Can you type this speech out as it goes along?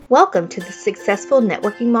Welcome to the Successful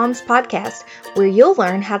Networking Moms podcast, where you'll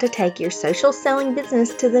learn how to take your social selling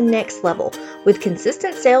business to the next level with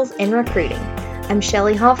consistent sales and recruiting. I'm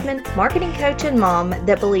Shelly Hoffman, marketing coach and mom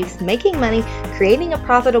that believes making money, creating a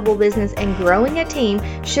profitable business, and growing a team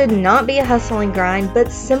should not be a hustle and grind,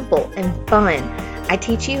 but simple and fun. I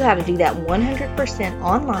teach you how to do that 100%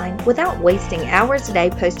 online without wasting hours a day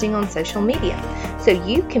posting on social media, so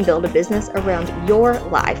you can build a business around your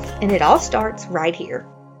life, and it all starts right here.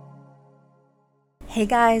 Hey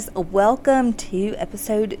guys, welcome to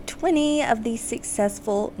episode 20 of the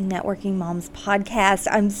Successful Networking Moms podcast.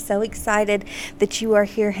 I'm so excited that you are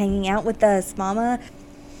here hanging out with us, Mama.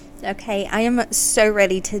 Okay, I am so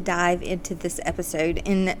ready to dive into this episode.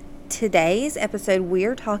 In today's episode,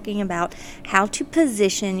 we're talking about how to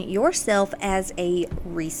position yourself as a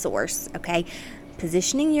resource, okay?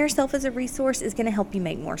 Positioning yourself as a resource is going to help you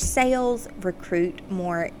make more sales, recruit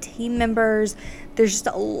more team members. There's just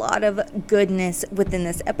a lot of goodness within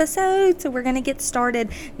this episode, so we're going to get started.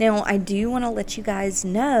 Now, I do want to let you guys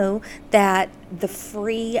know that the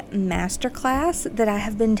free masterclass that I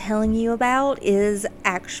have been telling you about is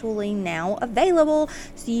actually now available,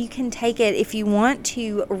 so you can take it if you want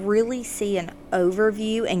to really see an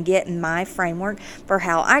overview and get my framework for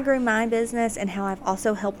how I grew my business and how I've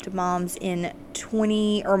also helped moms in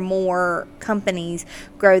 20 or more companies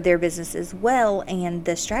grow their business as well, and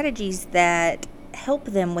the strategies that help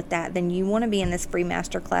them with that. Then you want to be in this free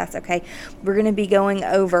masterclass. Okay, we're going to be going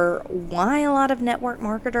over why a lot of network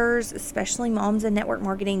marketers, especially moms in network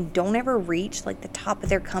marketing, don't ever reach like the top of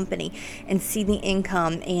their company and see the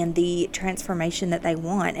income and the transformation that they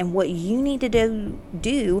want, and what you need to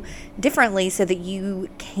do differently so that you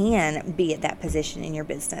can be at that position in your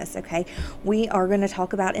business. Okay, we are going to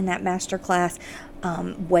talk about in that masterclass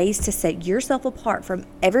ways to set yourself apart from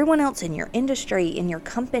everyone else in your industry, in your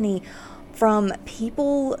company, from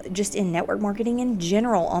people just in network marketing in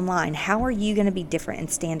general online. How are you going to be different and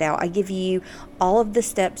stand out? I give you all of the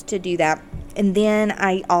steps to do that. And then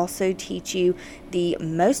I also teach you the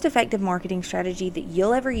most effective marketing strategy that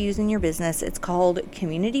you'll ever use in your business. It's called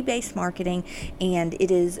community-based marketing, and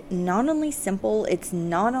it is not only simple, it's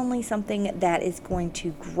not only something that is going to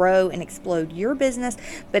grow and explode your business,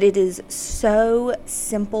 but it is so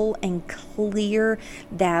simple and clear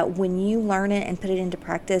that when you learn it and put it into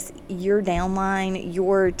practice, your downline,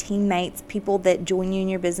 your teammates, people that join you in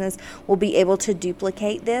your business will be able to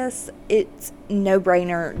duplicate this. It's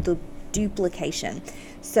no-brainer, the duplication.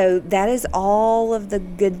 So that is all of the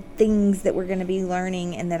good things that we're going to be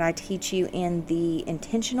learning and that I teach you in the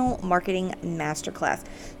Intentional Marketing Masterclass.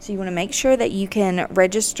 So you want to make sure that you can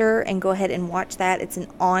register and go ahead and watch that. It's an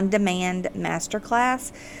on-demand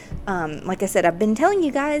masterclass. Like I said, I've been telling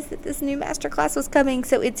you guys that this new masterclass was coming,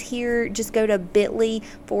 so it's here. Just go to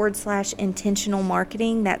bit.ly/intentional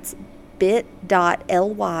marketing. That's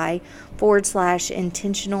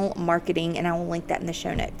bit.ly/intentional marketing, and I will link that in the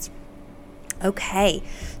show notes. Okay,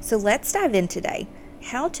 so let's dive in today.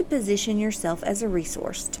 How to position yourself as a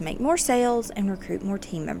resource to make more sales and recruit more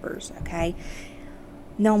team members, okay?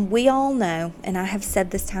 Now, we all know, and I have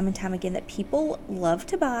said this time and time again, that people love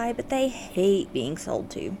to buy, but they hate being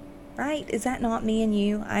sold to, right? Is that not me and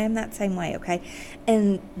you? I am that same way, okay?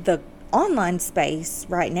 And the online space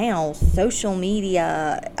right now, social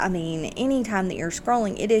media, I mean, anytime that you're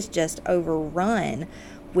scrolling, it is just overrun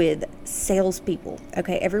with salespeople.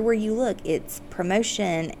 Okay, everywhere you look, it's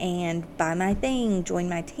promotion and buy my thing, join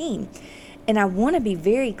my team. And I want to be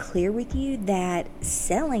very clear with you that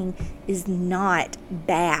selling is not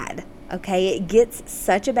bad. Okay, it gets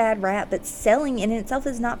such a bad rap, but selling in itself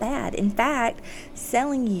is not bad. In fact,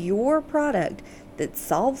 selling your product that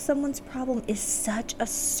solves someone's problem is such a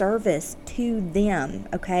service to them.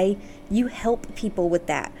 Okay, you help people with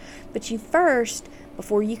that. But you first,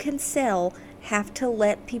 before you can sell, have to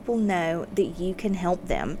let people know that you can help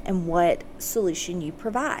them and what solution you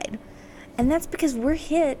provide. And that's because we're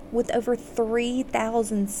hit with over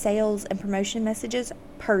 3,000 sales and promotion messages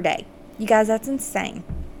per day. You guys, that's insane.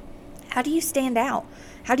 How do you stand out?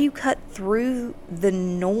 How do you cut through the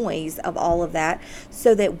noise of all of that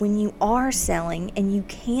so that when you are selling and you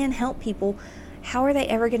can help people, how are they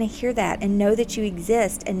ever going to hear that and know that you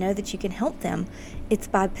exist and know that you can help them? It's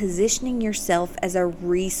by positioning yourself as a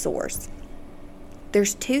resource.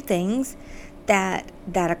 There's two things that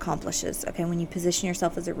accomplishes, okay, when you position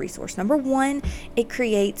yourself as a resource. Number one, it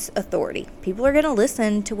creates authority. People are going to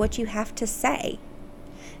listen to what you have to say.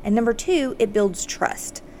 And number two, it builds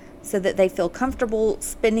trust. so that they feel comfortable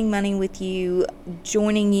spending money with you,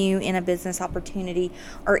 joining you in a business opportunity,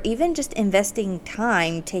 or even just investing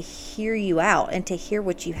time to hear you out and to hear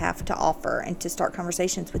what you have to offer and to start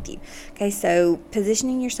conversations with you. Okay, so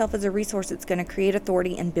positioning yourself as a resource that's going to create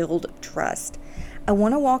authority and build trust. I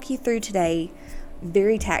want to walk you through today,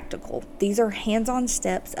 very tactical. These are hands-on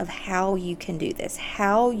steps of how you can do this,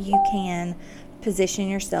 how you can position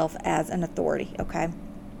yourself as an authority, okay?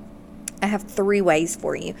 I have 3 ways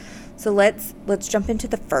for you. So let's jump into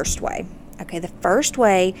the first way. Okay, the first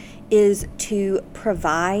way is to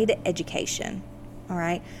provide education. All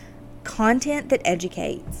right? Content that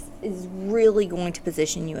educates is really going to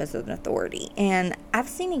position you as an authority. And I've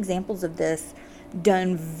seen examples of this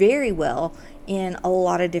done very well in a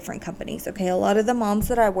lot of different companies. Okay, a lot of the moms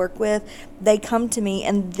that I work with, they come to me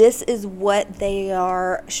and this is what they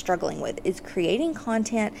are struggling with, is creating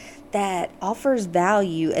content that offers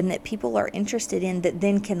value and that people are interested in, that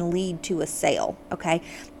then can lead to a sale. Okay,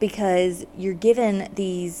 because you're given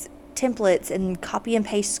these templates and copy and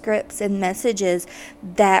paste scripts and messages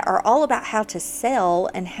that are all about how to sell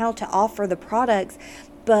and how to offer the products,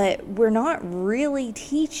 but we're not really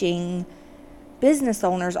teaching business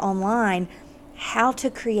owners online how to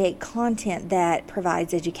create content that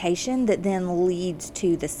provides education that then leads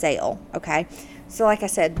to the sale. Okay, so like I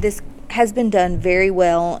said, this has been done very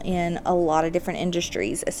well in a lot of different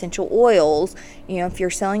industries. Essential oils, if you're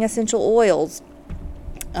selling essential oils,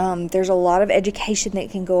 there's a lot of education that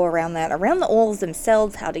can go around that, around the oils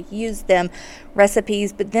themselves, how to use them,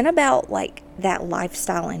 recipes, but then about like that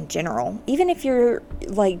lifestyle in general. Even if you're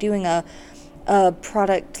like doing a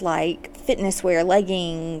product like fitness wear,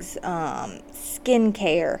 leggings,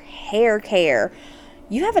 skincare, hair care,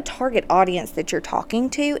 you have a target audience that you're talking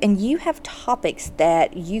to, and you have topics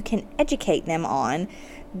that you can educate them on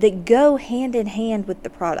that go hand in hand with the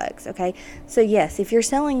products. Okay, so yes, if you're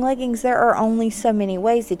selling leggings, there are only so many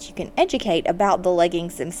ways that you can educate about the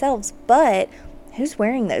leggings themselves, but who's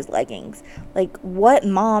wearing those leggings? Like, what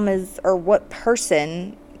mom is, or what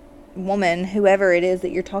person, woman, whoever it is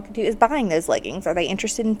that you're talking to, is buying those leggings? Are they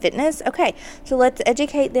interested in fitness? Okay, so let's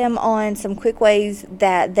educate them on some quick ways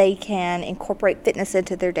that they can incorporate fitness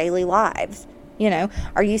into their daily lives.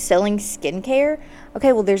 Are you selling skincare?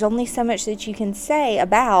 Okay, well, there's only so much that you can say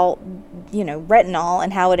about, retinol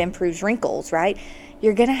and how it improves wrinkles, right?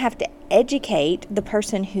 You're going to have to educate the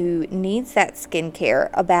person who needs that skincare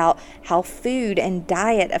about how food and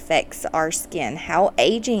diet affects our skin, how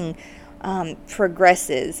aging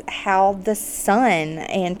progresses, how the sun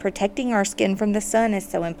and protecting our skin from the sun is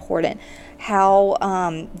so important,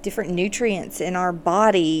 how different nutrients in our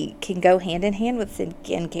body can go hand in hand with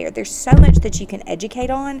skin care. There's so much that you can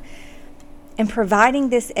educate on, and providing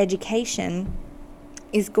this education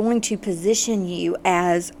is going to position you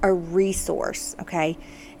as a resource, okay?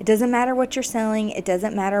 It doesn't matter what you're selling. It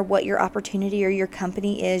doesn't matter what your opportunity or your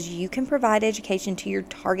company is. You can provide education to your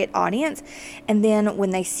target audience. And then when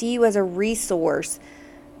they see you as a resource,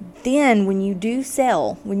 then when you do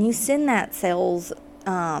sell, when you send that sales,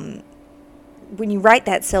 when you write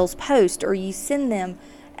that sales post, or you send them,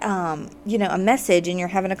 a message, and you're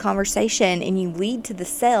having a conversation and you lead to the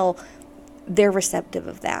sale, they're receptive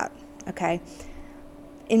of that, okay?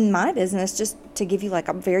 In my business, just to give you like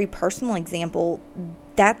a very personal example,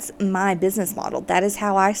 that's my business model. That is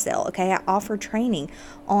how I sell. Okay, I offer training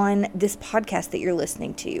on this podcast that you're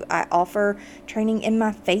listening to. I offer training in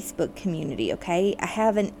my Facebook community. Okay, I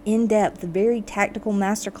have an in-depth, very tactical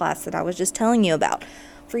masterclass that I was just telling you about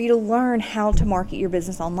for you to learn how to market your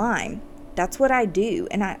business online. That's what I do,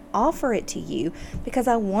 and I offer it to you because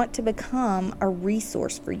I want to become a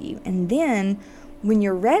resource for you. And then when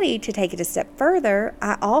you're ready to take it a step further,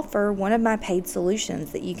 I offer one of my paid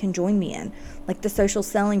solutions that you can join me in, like the Social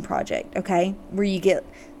Selling Project, okay, where you get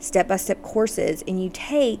step-by-step courses and you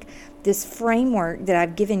take this framework that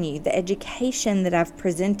I've given you, the education that I've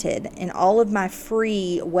presented in all of my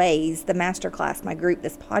free ways, the masterclass, my group,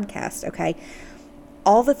 this podcast, okay,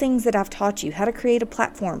 all the things that I've taught you, how to create a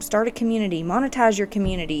platform, start a community, monetize your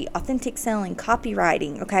community, authentic selling,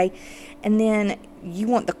 copywriting, okay? And then you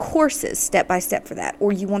want the courses step by step for that,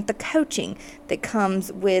 or you want the coaching that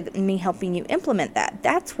comes with me helping you implement that.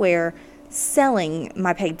 That's where selling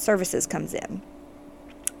my paid services comes in.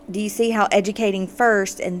 Do you see how educating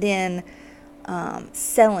first and then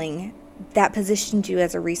selling, that positions you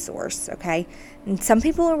as a resource, okay? And some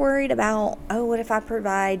people are worried about, what if I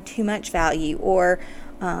provide too much value, or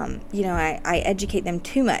I educate them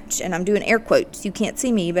too much, and I'm doing air quotes. You can't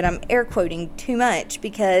see me, but I'm air quoting too much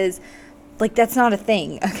because that's not a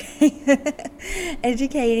thing, okay?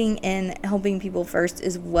 Educating and helping people first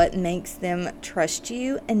is what makes them trust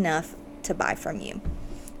you enough to buy from you,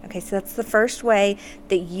 Okay, so that's the first way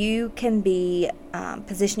that you can be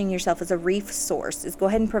positioning yourself as a resource, is go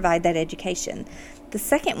ahead and provide that education. The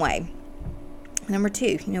second way, number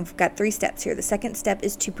 2, we've got 3 steps here. The second step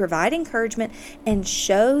is to provide encouragement and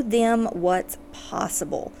show them what's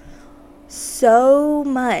possible. So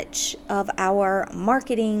much of our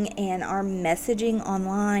marketing and our messaging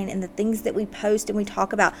online and the things that we post and we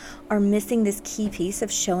talk about are missing this key piece of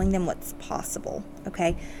showing them what's possible,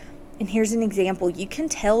 okay? And here's an example. You can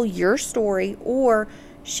tell your story or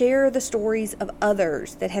share the stories of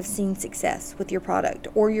others that have seen success with your product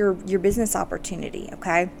or your business opportunity,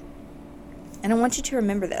 okay? And I want you to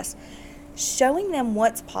remember this. Showing them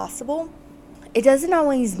what's possible, it doesn't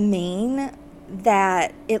always mean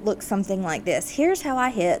that it looks something like this. Here's how I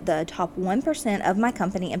hit the top 1% of my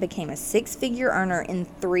company and became a 6-figure earner in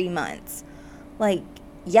 3 months. Like,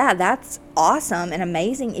 yeah, that's awesome and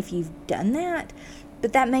amazing if you've done that,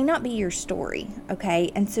 but that may not be your story, okay?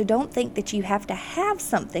 And so don't think that you have to have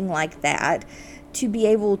something like that to be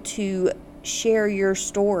able to share your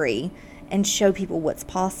story and show people what's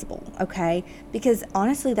possible, okay? Because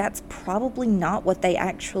honestly, that's probably not what they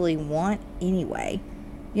actually want anyway.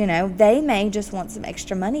 They may just want some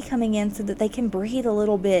extra money coming in so that they can breathe a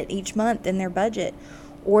little bit each month in their budget,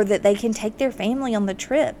 or that they can take their family on the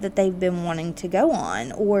trip that they've been wanting to go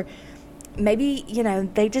on, or maybe,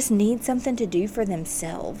 they just need something to do for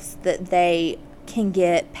themselves that they can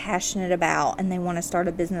get passionate about and they want to start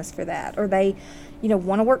a business for that, or they,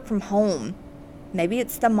 want to work from home. Maybe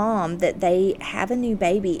it's the mom that they have a new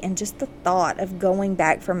baby and just the thought of going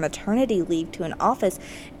back from maternity leave to an office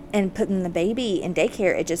and putting the baby in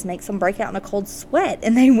daycare, it just makes them break out in a cold sweat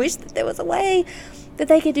and they wish that there was a way that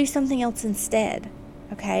they could do something else instead.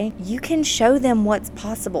 Okay? You can show them what's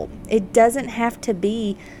possible. It doesn't have to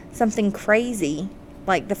be something crazy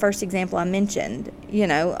like the first example I mentioned,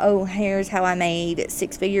 here's how I made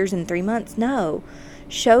 6 figures in 3 months. No.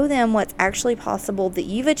 Show them what's actually possible that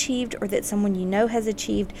you've achieved or that someone has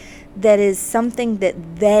achieved that is something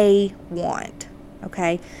that they want,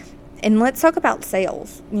 okay? And let's talk about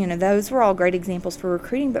sales. Those were all great examples for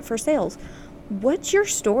recruiting, but for sales, what's your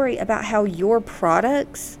story about how your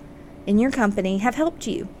products in your company have helped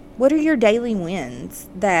you? What are your daily wins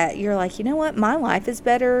that you're like, what, my life is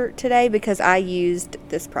better today because I used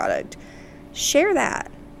this product? Share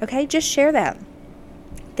that, okay? Just share that.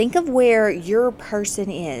 Think of where your person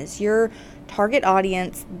is, your target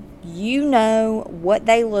audience. What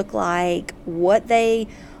they look like, I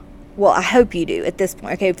hope you do at this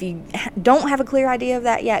point. Okay, if you don't have a clear idea of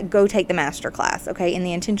that yet, go take the masterclass. Okay, in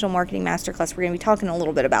the Intentional Marketing Masterclass, we're going to be talking a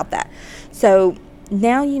little bit about that. So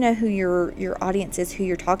now you know who your audience is, who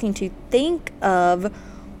you're talking to. Think of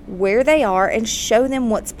where they are and show them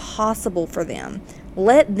what's possible for them.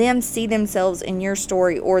 Let them see themselves in your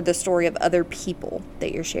story or the story of other people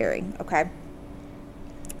that you're sharing, okay?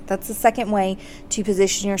 That's the second way to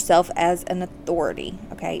position yourself as an authority,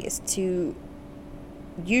 okay, is to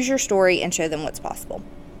use your story and show them what's possible.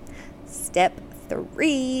 Step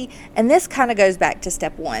 3, and this kind of goes back to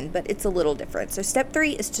step 1, but it's a little different. So step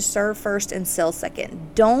 3 is to serve first and sell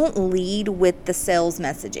second. Don't lead with the sales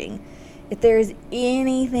messaging. If there is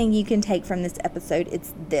anything you can take from this episode,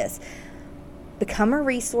 it's this. Become a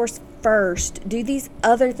resource first. Do these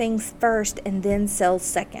other things first and then sell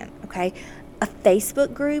second, okay? A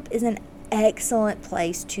Facebook group is an excellent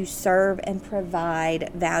place to serve and provide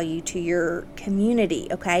value to your community,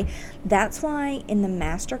 okay? That's why in the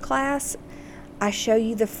masterclass, I show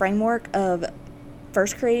you the framework of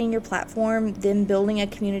first creating your platform, then building a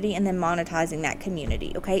community, and then monetizing that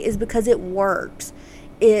community, okay? Is because it works.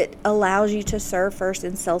 It allows you to serve first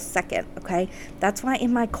and sell second, okay? That's why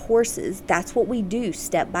in my courses, that's what we do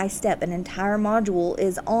step by step. An entire module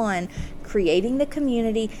is on creating the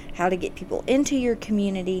community, how to get people into your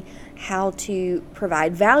community, how to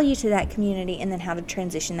provide value to that community, and then how to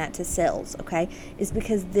transition that to sales, okay? Is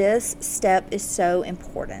because this step is so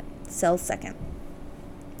important. Sell second.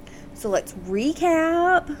 So let's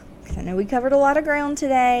recap, because I know we covered a lot of ground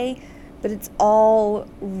today, but it's all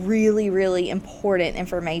really, really important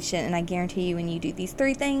information. And I guarantee you, when you do these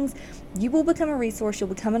 3 things, you will become a resource, you'll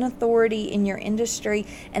become an authority in your industry,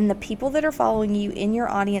 and the people that are following you in your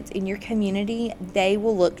audience, in your community, they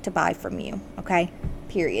will look to buy from you, okay?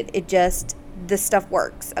 Period. This stuff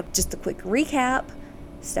works. Just a quick recap.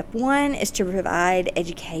 Step 1 is to provide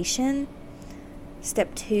education.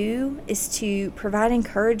 Step 2 is to provide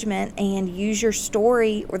encouragement and use your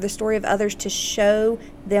story or the story of others to show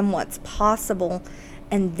them what's possible.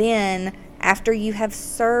 And then after you have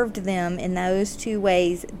served them in those 2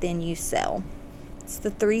 ways, then you sell. It's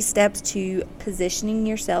the 3 steps to positioning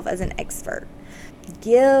yourself as an expert.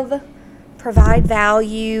 Give provide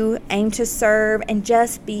value, aim to serve, and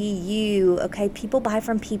just be you, okay? People buy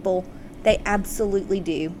from people. They absolutely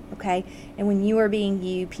do, okay? And when you are being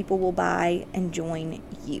you, people will buy and join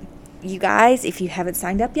you. You guys, if you haven't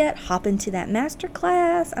signed up yet, hop into that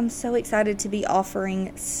masterclass. I'm so excited to be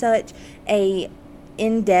offering such a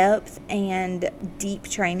in-depth and deep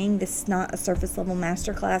training. This is not a surface level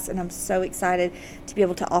masterclass, and I'm so excited to be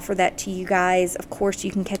able to offer that to you guys. Of course, you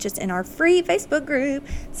can catch us in our free Facebook group,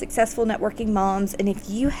 Successful Networking Moms. And if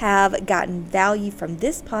you have gotten value from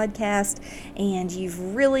this podcast and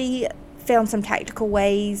you've really found some tactical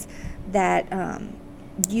ways that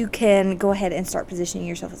you can go ahead and start positioning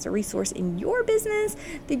yourself as a resource in your business,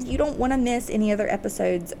 then you don't want to miss any other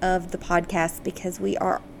episodes of the podcast, because we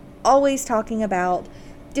are always talking about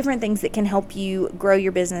different things that can help you grow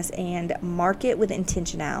your business and market with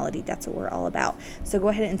intentionality. That's what we're all about. So go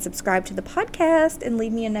ahead and subscribe to the podcast and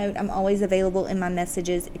leave me a note. I'm always available in my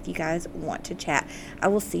messages if you guys want to chat. I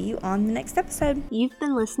will see you on the next episode. You've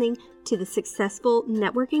been listening to the Successful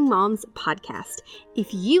Networking Moms podcast. If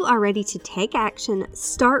you are ready to take action,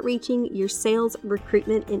 start reaching your sales,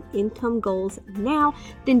 recruitment, and income goals now,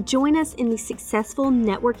 then join us in the Successful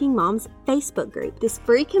Networking Moms Facebook group. This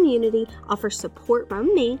free community offers support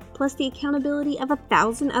from me, plus the accountability of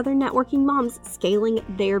 1,000 other networking moms scaling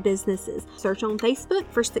their businesses. Search on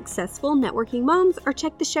Facebook for Successful Networking Moms or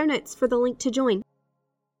check the show notes for the link to join.